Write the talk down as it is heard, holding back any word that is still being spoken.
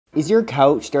Is your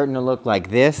couch starting to look like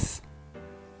this?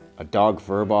 A dog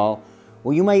fur ball?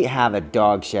 Well, you might have a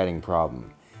dog shedding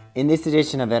problem. In this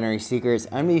edition of Veterinary Secrets,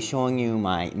 I'm going to be showing you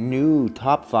my new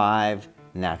top 5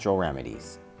 natural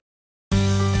remedies.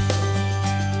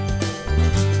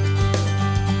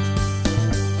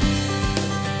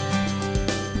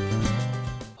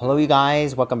 Hello you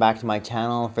guys, welcome back to my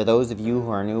channel. For those of you who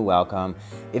are new, welcome.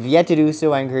 If you've yet to do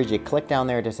so, I encourage you to click down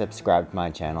there to subscribe to my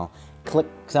channel. Click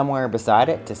somewhere beside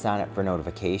it to sign up for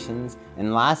notifications.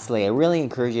 And lastly, I really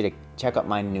encourage you to check out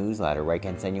my newsletter where I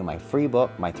can send you my free book,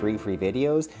 my 3 free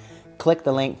videos. Click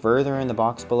the link further in the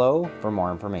box below for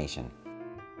more information.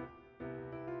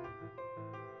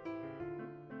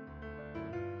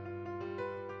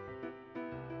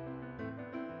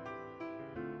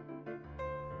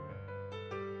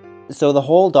 So the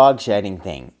whole dog shedding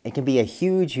thing, it can be a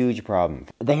huge problem.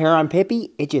 The hair on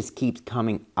Pippi, it just keeps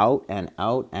coming out and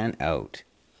out and out.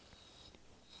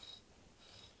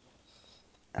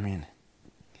 I mean,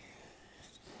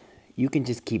 you can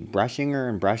just keep brushing her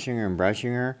and brushing her and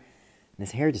brushing her, and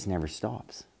this hair just never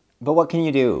stops. But what can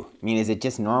you do? I mean, is it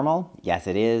just normal? Yes,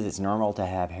 it is. It's normal to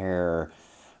have hair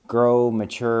grow,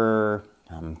 mature,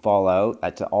 fall out.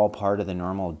 That's all part of the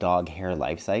normal dog hair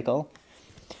life cycle.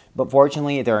 But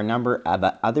fortunately, there are a number of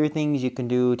other things you can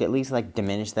do to at least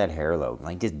diminish that hair load.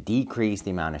 Like just decrease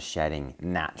the amount of shedding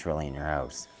naturally in your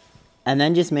house. And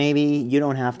then just maybe you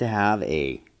don't have to have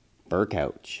a fur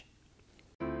couch.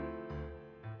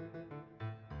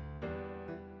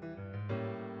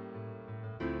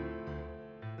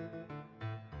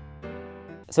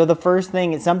 So the first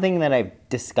thing is something that I've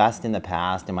discussed in the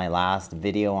past in my last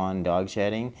video on dog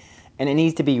shedding, and it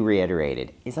needs to be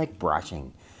reiterated. It's like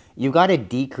brushing. You got to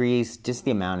decrease just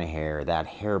the amount of hair, that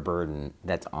hair burden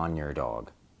that's on your dog.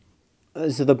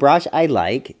 So the brush I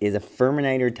like is a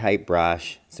Furminator type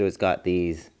brush. So it's got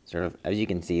these sort of, as you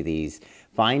can see, these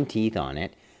fine teeth on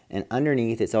it. And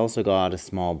underneath it's also got a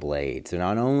small blade. So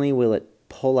not only will it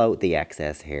pull out the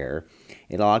excess hair,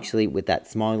 it'll actually, with that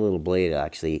small little blade, it'll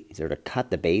actually sort of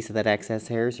cut the base of that excess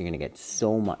hair. So you're going to get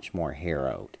so much more hair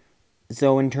out.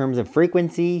 So in terms of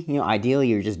frequency, ideally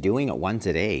you're just doing it once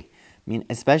a day. I mean,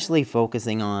 especially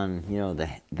focusing on,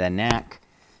 the neck,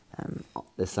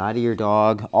 the side of your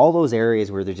dog, all those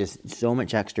areas where there's just so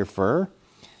much extra fur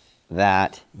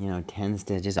that, tends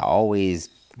to just always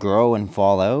grow and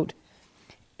fall out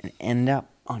and end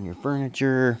up on your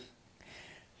furniture,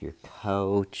 your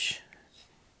couch,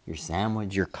 your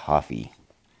sandwich, your coffee.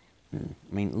 I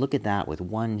mean, look at that with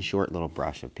one short little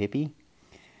brush of Pippi.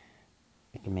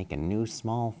 It can make a new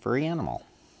small furry animal.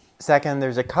 Second,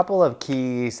 there's a couple of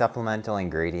key supplemental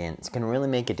ingredients can really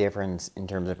make a difference in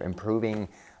terms of improving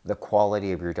the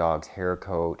quality of your dog's hair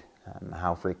coat,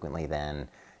 how frequently then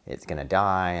it's going to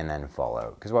die and then fall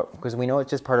out. Because we know it's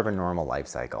just part of a normal life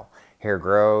cycle. Hair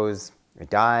grows,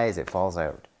 it dies, it falls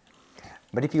out.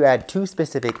 But if you add 2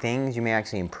 specific things, you may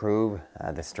actually improve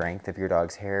the strength of your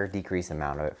dog's hair, decrease the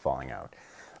amount of it falling out.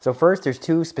 So first, there's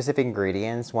 2 specific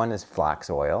ingredients. One is flax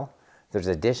oil. There's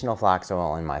additional flax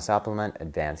oil in my supplement,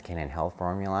 Advanced Canine Health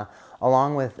Formula,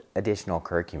 along with additional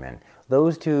curcumin.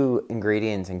 Those 2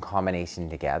 ingredients in combination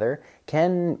together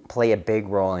can play a big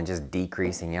role in just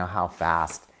decreasing, how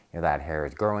fast that hair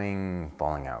is growing,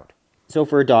 falling out. So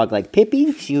for a dog like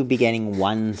Pippi, she would be getting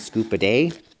 1 scoop a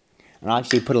day. And I'll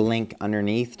actually put a link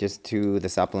underneath just to the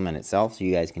supplement itself so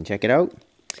you guys can check it out.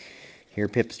 Here,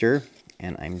 Pipster,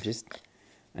 and I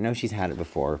know she's had it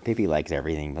before. Pippi likes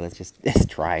everything, but let's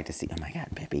try to see. Oh my God,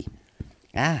 Pippi.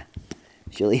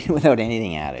 She'll eat it without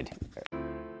anything added.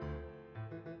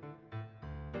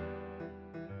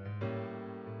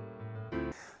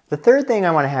 The third thing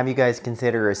I want to have you guys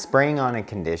consider is spraying on a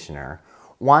conditioner.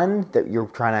 One, that you're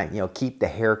trying to keep the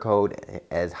hair coat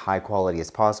as high quality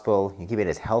as possible. You keep it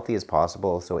as healthy as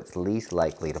possible so it's least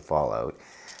likely to fall out.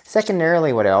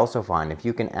 Secondarily, what I also find, if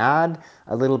you can add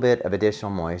a little bit of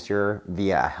additional moisture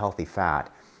via a healthy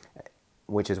fat,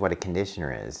 which is what a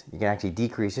conditioner is, you can actually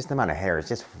decrease just the amount of hair it's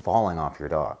just falling off your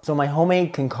dog. So my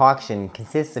homemade concoction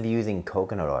consists of using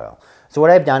coconut oil. So what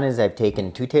I've done is I've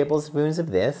taken 2 tablespoons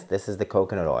of this. This is the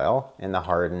coconut oil in the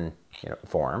hardened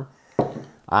form.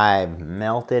 I've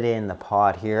melted in the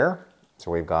pot here.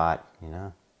 So we've got,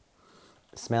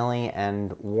 smelly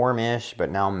and warmish,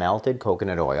 but now melted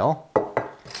coconut oil.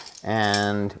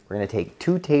 And we're going to take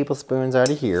 2 tablespoons out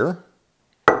of here.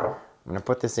 I'm going to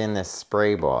put this in this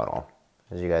spray bottle,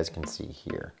 as you guys can see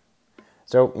here.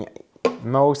 So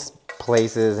most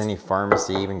places, any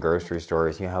pharmacy, even grocery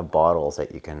stores, you have bottles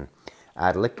that you can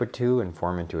add liquid to and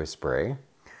form into a spray.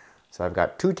 So I've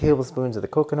got 2 tablespoons of the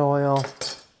coconut oil.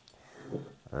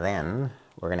 Then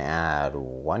we're going to add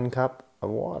 1 cup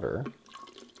of water.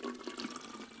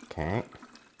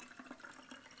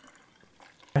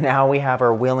 Now we have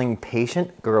our willing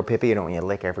patient. Girl Pippi, you don't want to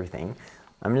lick everything.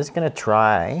 I'm just gonna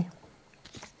try.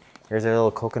 Here's a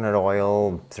little coconut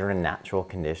oil, sort of natural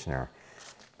conditioner.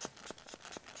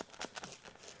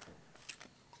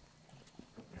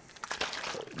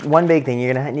 One big thing,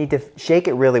 you're gonna need to shake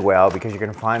it really well because you're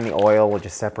gonna find the oil will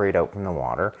just separate out from the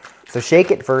water. So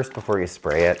shake it first before you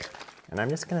spray it. And I'm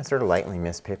just gonna sort of lightly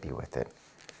mist Pippi with it.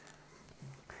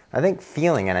 I think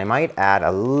feeling it, I might add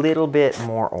a little bit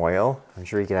more oil. I'm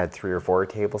sure you could add 3 or 4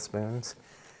 tablespoons.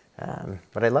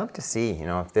 But I'd love to see, you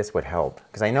know, if this would help.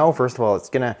 Because I know, first of all, it's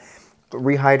gonna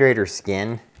rehydrate her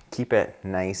skin, keep it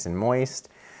nice and moist.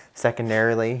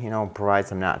 Secondarily, you know, provide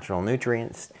some natural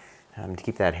nutrients to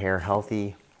keep that hair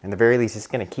healthy. At the very least, it's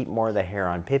gonna keep more of the hair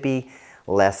on Pippi,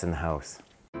 less in the house.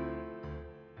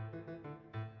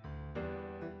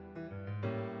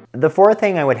 The fourth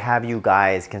thing I would have you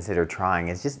guys consider trying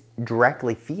is just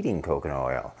directly feeding coconut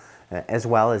oil, as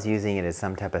well as using it as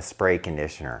some type of spray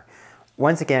conditioner.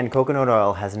 Once again, coconut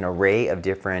oil has an array of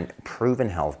different proven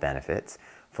health benefits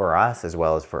for us as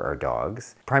well as for our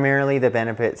dogs. Primarily, the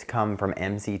benefits come from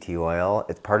MCT oil.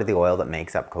 It's part of the oil that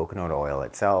makes up coconut oil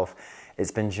itself.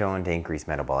 It's been shown to increase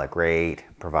metabolic rate,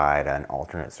 provide an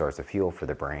alternate source of fuel for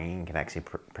the brain, can actually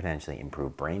potentially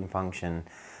improve brain function.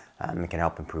 It can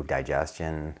help improve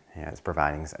digestion. You know, it's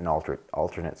providing an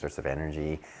alternate source of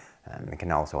energy. It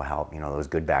can also help, you know, those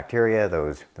good bacteria,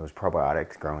 those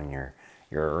probiotics grow in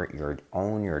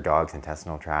your dog's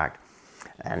intestinal tract.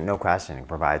 And no question, it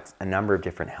provides a number of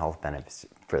different health benefits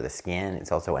for the skin.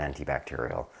 It's also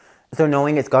antibacterial. So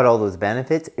knowing it's got all those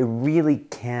benefits, it really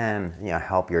can, you know,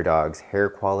 help your dog's hair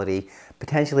quality,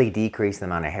 potentially decrease the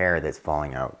amount of hair that's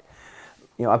falling out.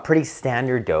 You know, a pretty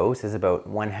standard dose is about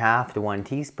 1/2 to 1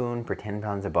 teaspoon per 10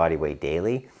 pounds of body weight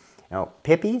daily. Now,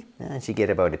 Pippi, she get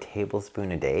about a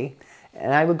tablespoon a day.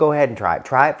 And I would go ahead and try it.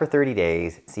 Try it for 30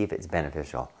 days, see if it's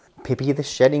beneficial. Pippi the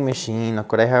shedding machine,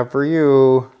 look what I have for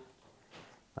you.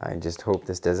 I just hope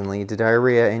this doesn't lead to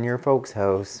diarrhea in your folks'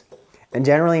 house. And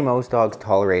generally, most dogs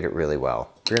tolerate it really well.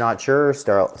 If you're not sure,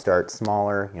 start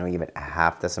smaller, you know, even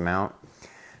 1/2 this amount.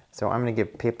 So I'm gonna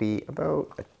give Pippi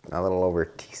about a little over a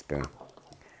teaspoon.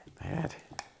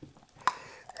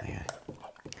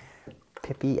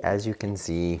 Pippi, as you can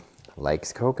see,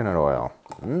 likes coconut oil.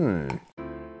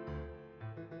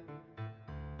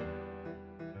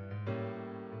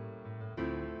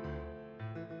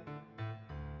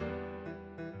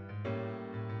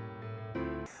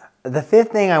 The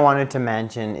fifth thing I wanted to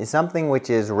mention is something which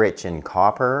is rich in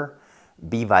copper,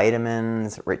 B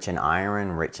vitamins, rich in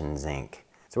iron, rich in zinc.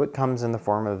 So it comes in the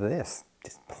form of this,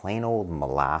 just plain old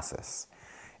molasses.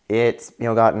 It's, you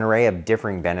know, got an array of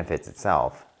differing benefits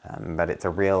itself, but it's a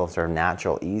real sort of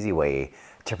natural, easy way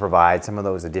to provide some of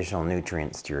those additional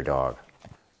nutrients to your dog.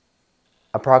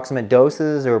 Approximate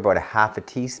doses are about 1/2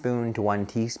 teaspoon to 1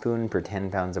 teaspoon per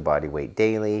 10 pounds of body weight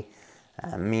daily,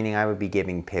 meaning I would be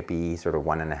giving Pippi sort of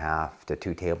 1.5 to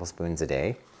 2 tablespoons a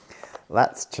day.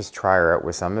 Let's just try her out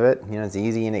with some of it. You know, it's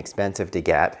easy and inexpensive to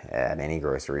get at any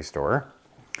grocery store.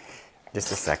 Just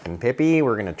a second, Pippi.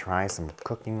 We're gonna try some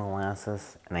cooking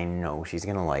molasses, and I know she's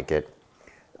gonna like it.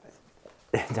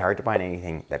 It's hard to find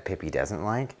anything that Pippi doesn't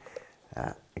like,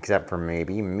 except for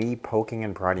maybe me poking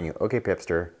and prodding you. Okay,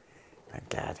 Pipster. My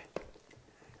God.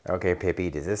 Okay, Pippi,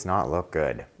 does this not look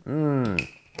good?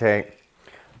 Okay.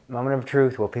 Moment of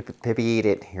truth. Will Pippi eat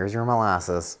it? Here's your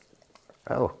molasses.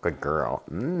 Oh, good girl.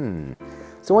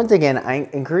 So once again, I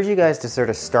encourage you guys to sort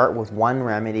of start with one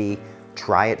remedy.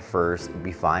 Try it first. It'd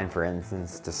be fine, for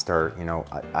instance, to start, you know,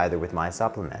 either with my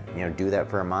supplement. You know, do that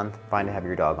for a month, find to have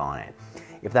your dog on it.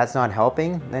 If that's not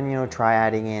helping, then, you know, try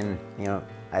adding in, you know,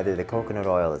 either the coconut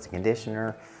oil as a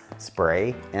conditioner,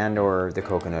 spray, and or the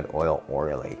coconut oil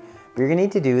orally. But you're gonna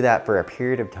need to do that for a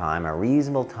period of time. A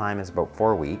reasonable time is about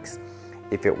 4 weeks.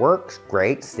 If it works,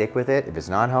 great, stick with it. If it's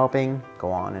not helping,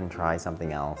 go on and try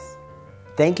something else.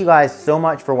 Thank you guys so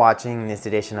much for watching this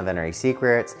edition of Veterinary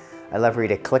Secrets. I'd love for you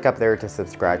to click up there to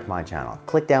subscribe to my channel.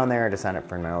 Click down there to sign up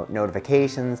for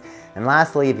notifications. And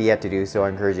lastly, if you yet to do so, I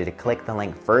encourage you to click the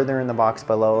link further in the box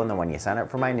below, and then when you sign up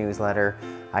for my newsletter,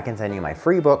 I can send you my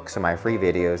free books or my free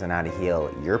videos on how to heal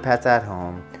your pets at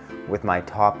home with my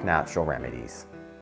top natural remedies.